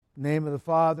In the name of the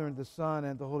Father, and the Son,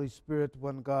 and the Holy Spirit,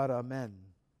 one God, amen.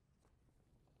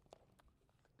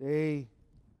 Today,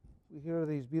 we hear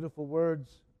these beautiful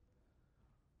words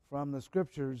from the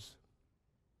Scriptures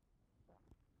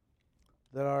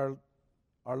that our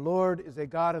Lord is a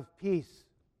God of peace.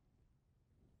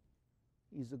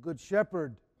 He's a good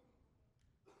shepherd.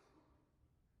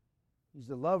 He's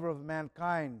the lover of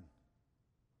mankind.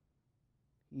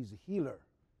 He's a healer.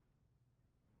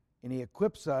 And He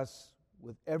equips us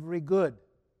with every good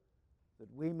that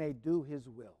we may do His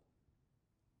will.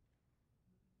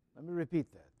 Let me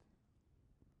repeat that.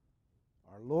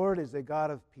 Our Lord is a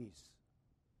God of peace.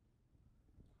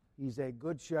 He's a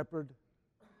good shepherd,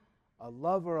 a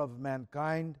lover of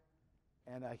mankind,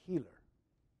 and a healer.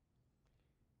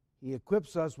 He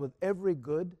equips us with every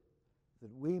good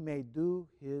that we may do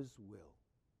His will.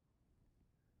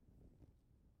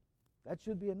 That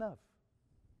should be enough.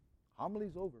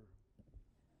 Homily's over.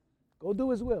 Go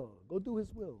do His will. Go do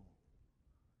His will.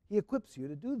 He equips you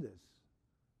to do this.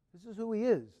 This is who He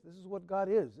is. This is what God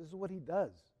is. This is what He does.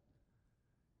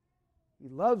 He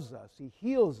loves us. He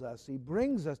heals us. He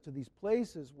brings us to these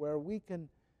places where we can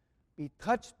be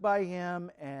touched by Him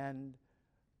and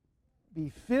be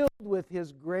filled with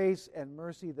His grace and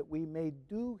mercy that we may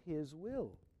do His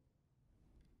will.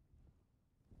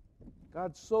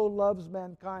 God so loves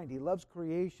mankind. He loves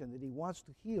creation that He wants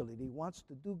to heal it. He wants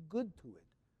to do good to it.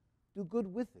 Do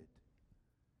good with it.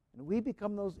 And we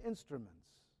become those instruments.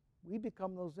 We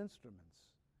become those instruments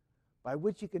by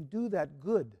which He can do that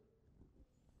good.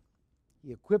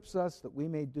 He equips us that we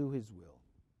may do His will.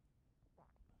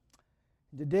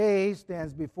 Today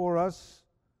stands before us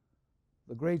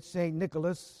the great Saint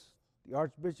Nicholas, the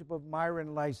Archbishop of Myra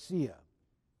and Lycia,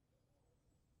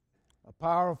 a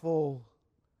powerful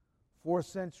 4th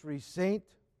century saint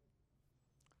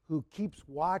who keeps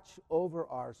watch over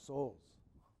our souls.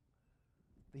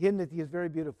 The hymnody is very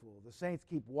beautiful. The saints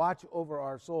keep watch over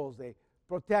our souls. They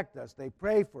protect us. They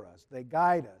pray for us. They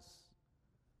guide us.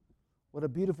 What a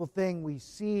beautiful thing we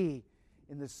see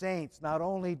in the saints. Not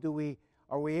only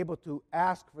are we able to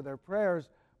ask for their prayers,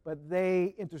 but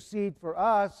they intercede for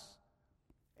us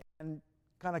and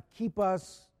kind of keep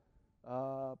us,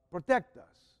 protect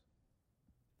us.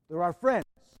 They're our friends,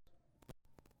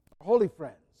 our holy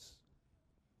friends.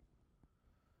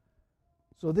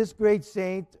 So this great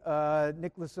saint,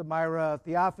 Nicholas of Myra,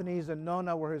 Theophanes and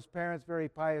Nona were his parents, very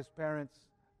pious parents,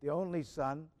 the only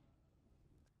son.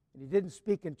 And he didn't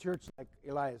speak in church like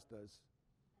Elias does.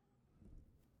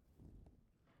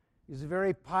 He's a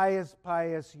very pious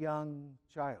young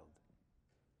child.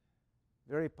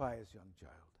 Very pious young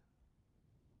child.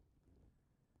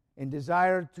 And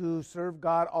desired to serve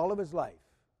God all of his life.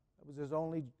 That was his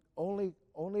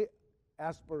only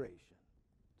aspiration,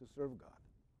 to serve God.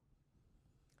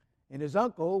 And his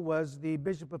uncle was the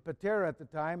Bishop of Patara at the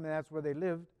time, and that's where they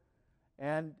lived.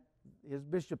 And his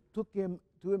bishop took him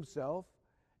to himself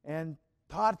and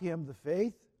taught him the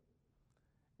faith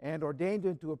and ordained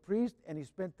him to a priest, and he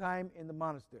spent time in the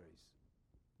monastery,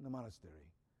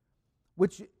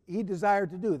 which he desired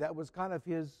to do. That was kind of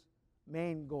his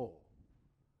main goal.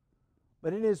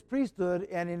 But in his priesthood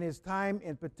and in his time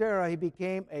in Patara, he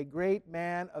became a great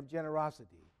man of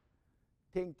generosity,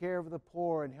 taking care of the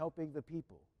poor and helping the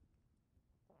people.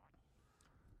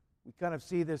 We kind of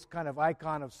see this kind of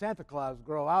icon of Santa Claus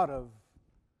grow out of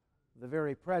the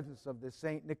very presence of this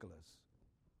Saint Nicholas.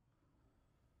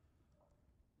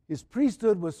 His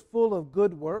priesthood was full of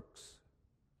good works,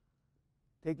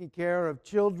 taking care of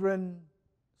children,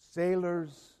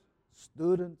 sailors,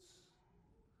 students,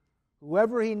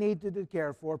 whoever he needed to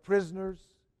care for, prisoners.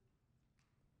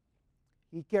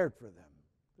 He cared for them.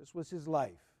 This was his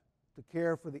life, to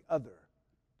care for the other,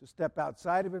 to step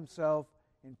outside of himself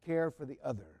and care for the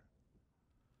other.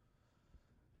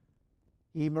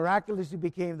 He miraculously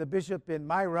became the bishop in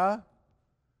Myra.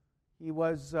 He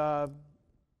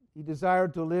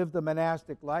desired to live the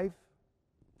monastic life,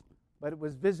 but it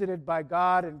was visited by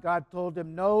God, and God told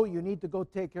him, no, you need to go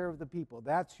take care of the people.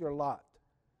 That's your lot.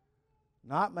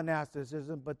 Not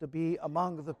monasticism, but to be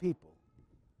among the people.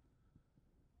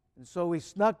 And so he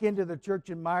snuck into the church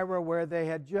in Myra where they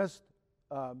had just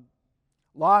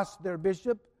lost their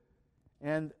bishop,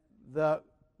 and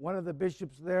one of the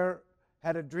bishops there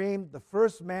had a dream. The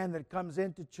first man that comes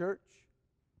into church,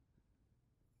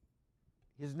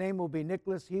 his name will be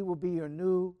Nicholas. He will be your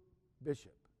new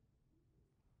bishop.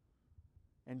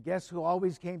 And guess who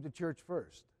always came to church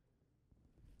first?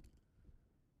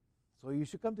 So you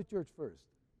should come to church first.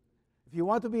 If you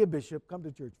want to be a bishop, come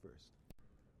to church first.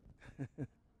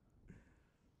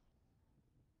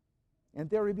 And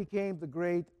there he became the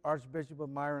great Archbishop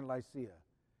of Myra and Lycia.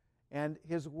 And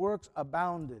his works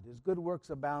abounded, his good works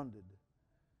abounded.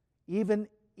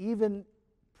 Even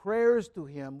prayers to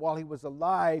him while he was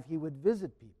alive, he would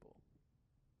visit people.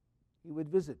 He would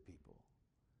visit people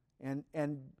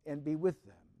and be with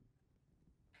them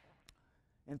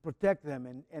and protect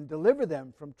them and deliver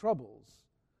them from troubles.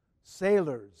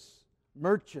 Sailors,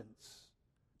 merchants,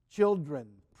 children,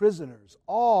 prisoners,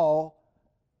 all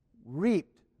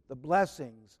reaped the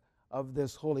blessings of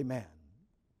this holy man.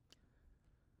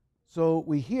 So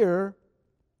we hear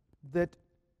that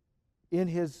in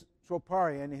his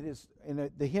troparion,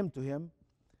 in the hymn to him,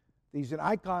 he's an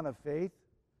icon of faith,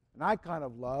 an icon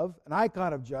of love, an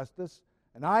icon of justice,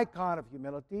 an icon of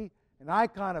humility, an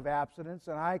icon of abstinence,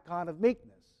 an icon of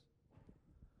meekness.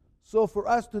 So for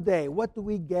us today, what do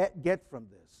we get from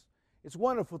this? It's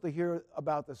wonderful to hear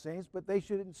about the saints, but they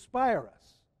should inspire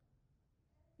us.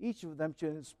 Each of them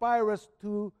should inspire us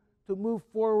to move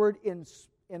forward in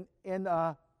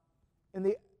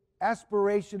the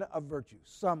aspiration of virtue,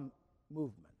 some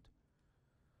movement.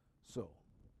 So,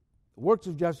 the works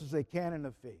of justice, a canon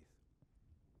of faith.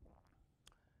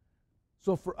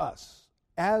 So for us,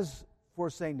 as for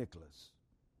St. Nicholas,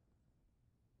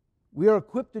 we are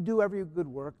equipped to do every good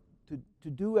work,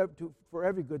 for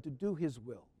every good, to do his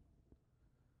will.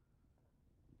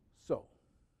 So,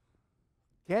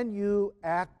 can you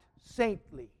act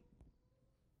saintly?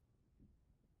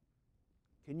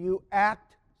 Can you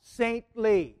act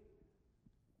saintly?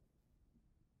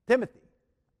 Timothy,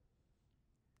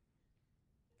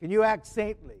 can you act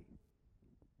saintly?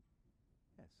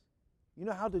 Yes. You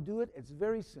know how to do it? It's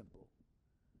very simple.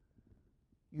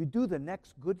 You do the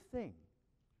next good thing.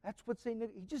 That's what St.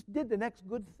 Nicholas, he just did the next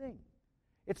good thing.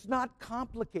 It's not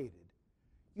complicated.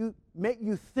 You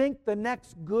think the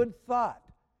next good thought.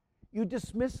 You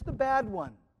dismiss the bad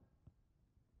one.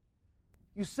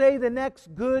 You say the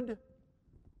next good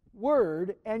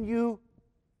word and you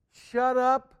shut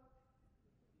up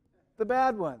the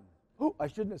bad one. Oh, I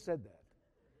shouldn't have said that.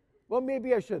 Well,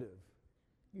 maybe I should have.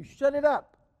 You shut it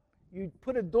up. You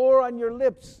put a door on your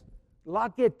lips.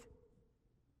 Lock it.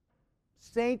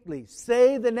 Saintly.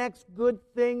 Say the next good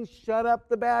thing. Shut up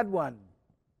the bad one.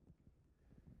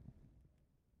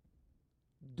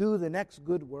 Do the next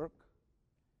good work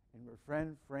and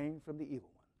refrain from the evil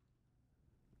one.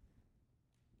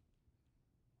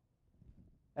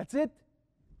 That's it.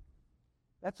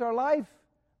 That's our life.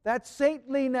 That's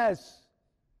saintliness.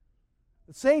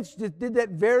 The saints just did that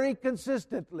very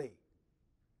consistently.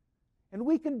 And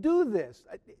we can do this.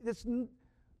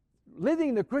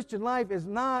 Living the Christian life is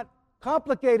not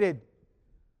complicated.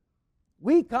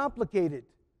 We complicate it.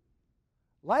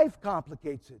 Life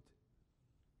complicates it.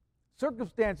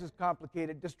 Circumstances complicate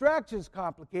it. Distractions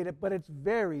complicate it, but it's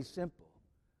very simple.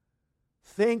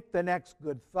 Think the next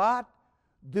good thought.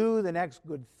 Do the next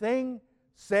good thing.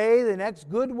 Say the next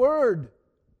good word.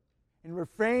 And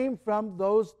refrain from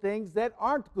those things that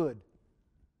aren't good.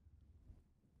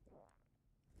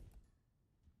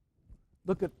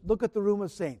 Look at the room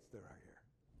of saints that are here.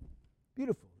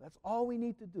 Beautiful. That's all we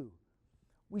need to do.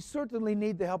 We certainly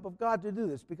need the help of God to do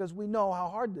this because we know how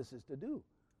hard this is to do.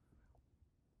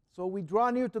 So we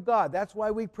draw near to God. That's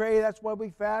why we pray. That's why we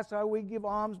fast. That's why we give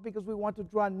alms, because we want to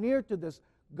draw near to this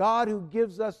God who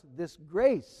gives us this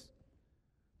grace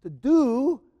to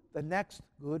do the next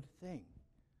good thing.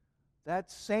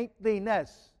 That's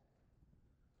saintliness.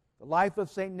 The life of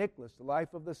St. Nicholas, the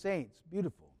life of the saints.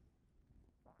 Beautiful.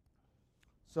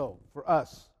 So, for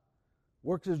us,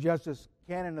 works of justice,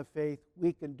 canon of faith,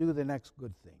 we can do the next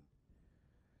good thing.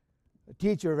 A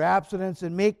teacher of abstinence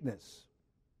and meekness.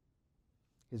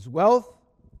 His wealth,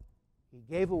 he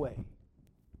gave away.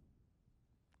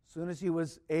 As soon as he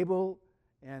was able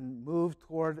and moved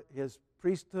toward his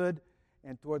priesthood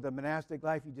and toward the monastic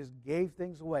life, he just gave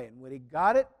things away. And when he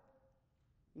got it,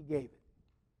 he gave it.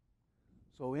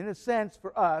 So in a sense,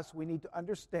 for us, we need to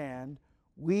understand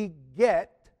we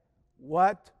get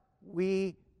what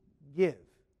we give.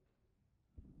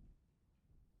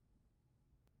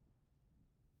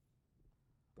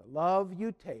 The love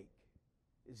you take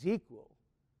is equal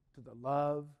to the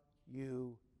love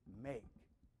you make.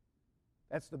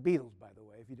 That's the Beatles, by the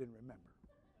way, if you didn't remember.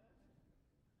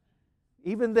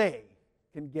 Even they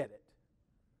can get it.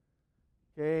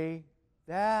 Okay?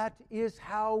 That is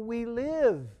how we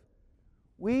live.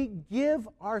 We give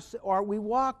we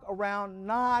walk around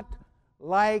not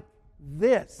like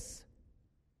this,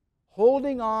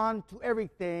 holding on to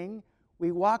everything.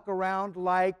 We walk around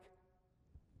like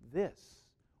this,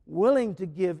 willing to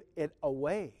give it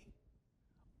away,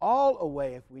 all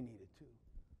away if we needed to.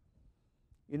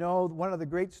 You know, one of the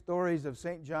great stories of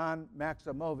St. John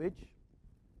Maximovich,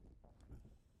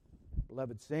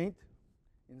 beloved saint,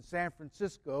 in San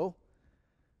Francisco,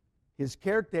 his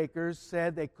caretakers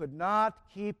said they could not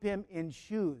keep him in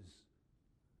shoes.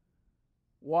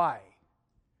 Why?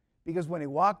 Because when he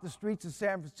walked the streets of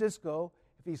San Francisco,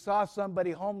 if he saw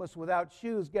somebody homeless without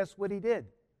shoes, guess what he did?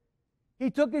 He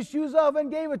took his shoes off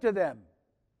and gave it to them.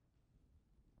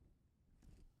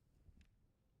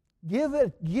 Give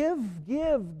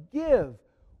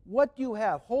what you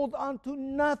have. Hold on to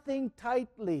nothing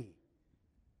tightly.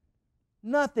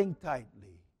 Nothing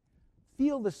tightly.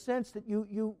 Feel the sense that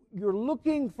you're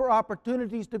looking for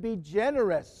opportunities to be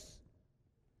generous.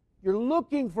 You're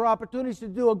looking for opportunities to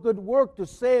do a good work, to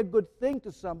say a good thing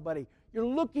to somebody. You're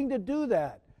looking to do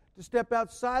that, to step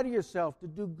outside of yourself, to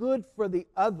do good for the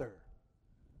other.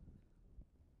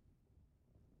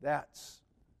 That's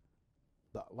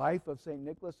the life of St.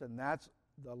 Nicholas, and that's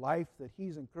the life that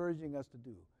he's encouraging us to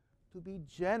do. To be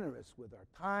generous with our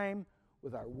time,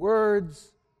 with our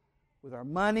words, with our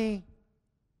money.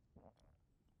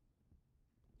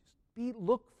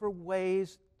 Look for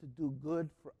ways to do good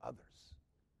for others.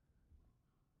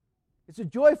 It's a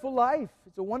joyful life.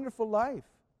 It's a wonderful life.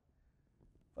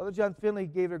 Father John Finley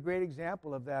gave a great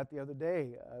example of that the other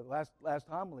day, last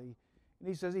homily. And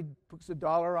he says he puts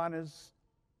 $1 on his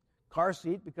car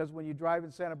seat because when you drive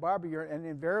in Santa Barbara, you're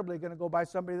invariably going to go by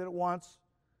somebody that wants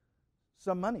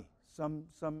some money, some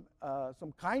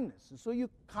kindness. And so you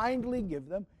kindly give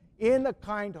them, in a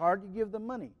kind heart, you give them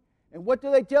money. And what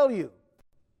do they tell you?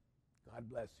 God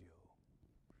bless you.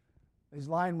 His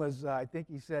line was, I think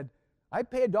he said, I'd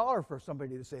pay $1 for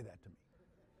somebody to say that to me.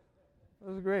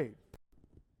 That was great.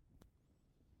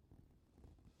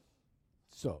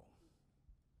 So,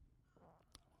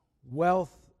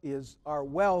 wealth is our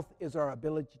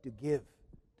ability to give,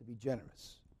 to be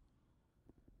generous.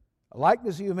 A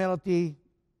likeness of humility.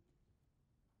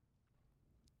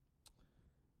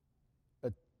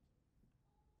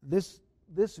 This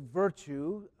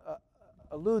virtue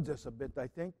eludes us a bit, I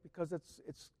think, because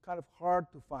it's kind of hard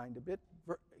to find a bit.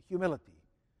 Humility.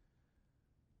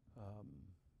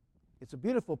 It's a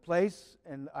beautiful place,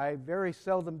 and I very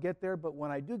seldom get there, but when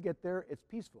I do get there, it's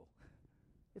peaceful.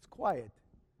 It's quiet.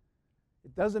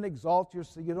 It doesn't exalt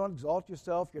yourself. You don't exalt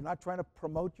yourself. You're not trying to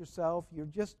promote yourself. You're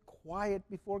just quiet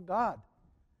before God.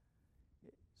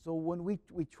 So when we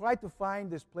try to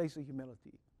find this place of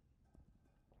humility,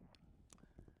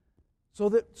 so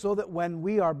that when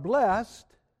we are blessed,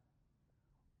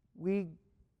 we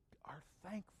are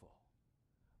thankful.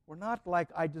 We're not like,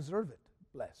 I deserve it,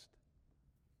 blessed.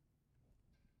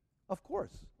 Of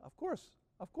course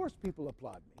people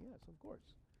applaud me. Yes, of course.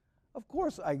 Of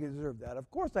course I deserve that. Of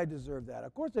course I deserve that.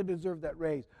 Of course I deserve that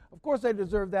raise. Of course I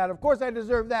deserve that. Of course I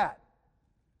deserve that.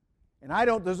 And I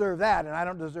don't deserve that, and I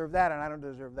don't deserve that, and I don't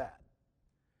deserve that.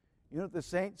 You know what the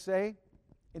saints say,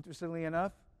 interestingly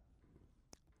enough?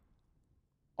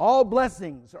 All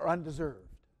blessings are undeserved.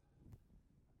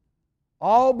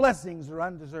 All blessings are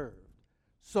undeserved.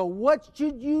 So what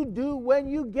should you do when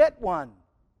you get one?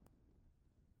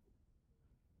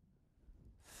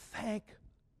 Thank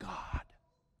God.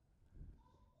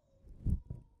 Wow.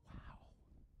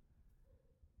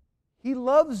 He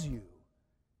loves you.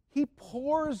 He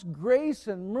pours grace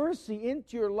and mercy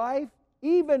into your life,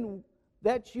 even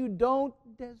that you don't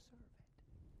deserve it.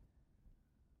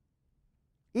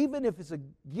 Even if it's a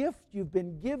gift you've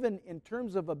been given in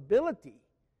terms of ability,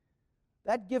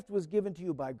 that gift was given to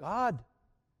you by God.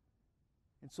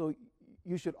 And so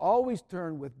you should always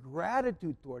turn with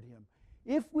gratitude toward Him.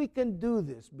 If we can do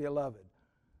this, beloved,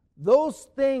 those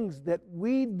things that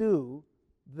we do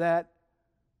that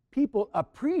people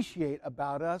appreciate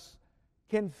about us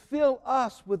can fill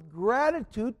us with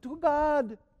gratitude to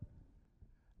God.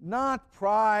 Not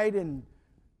pride and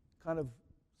kind of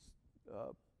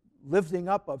lifting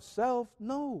up of self,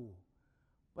 no,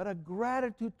 but a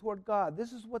gratitude toward God.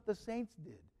 This is what the saints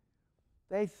did.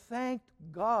 They thanked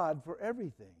God for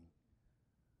everything.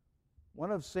 One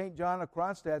of St. John of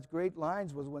Kronstadt's great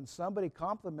lines was, when somebody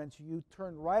compliments you, you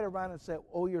turn right around and say,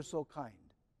 oh, you're so kind.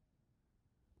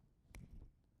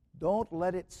 Don't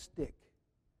let it stick.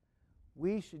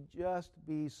 We should just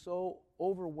be so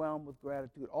overwhelmed with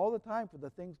gratitude all the time for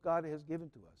the things God has given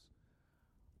to us.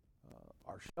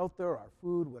 Our shelter, our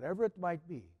food, whatever it might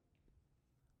be.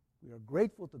 We are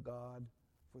grateful to God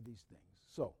for these things.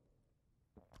 So,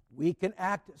 we can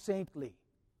act saintly.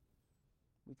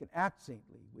 We can act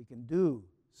saintly. We can do,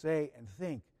 say, and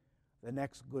think the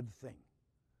next good thing.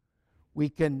 We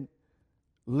can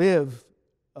live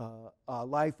a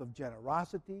life of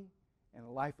generosity and a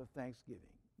life of thanksgiving.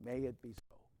 May it be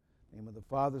so. In the name of the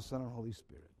Father, Son, and Holy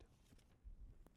Spirit.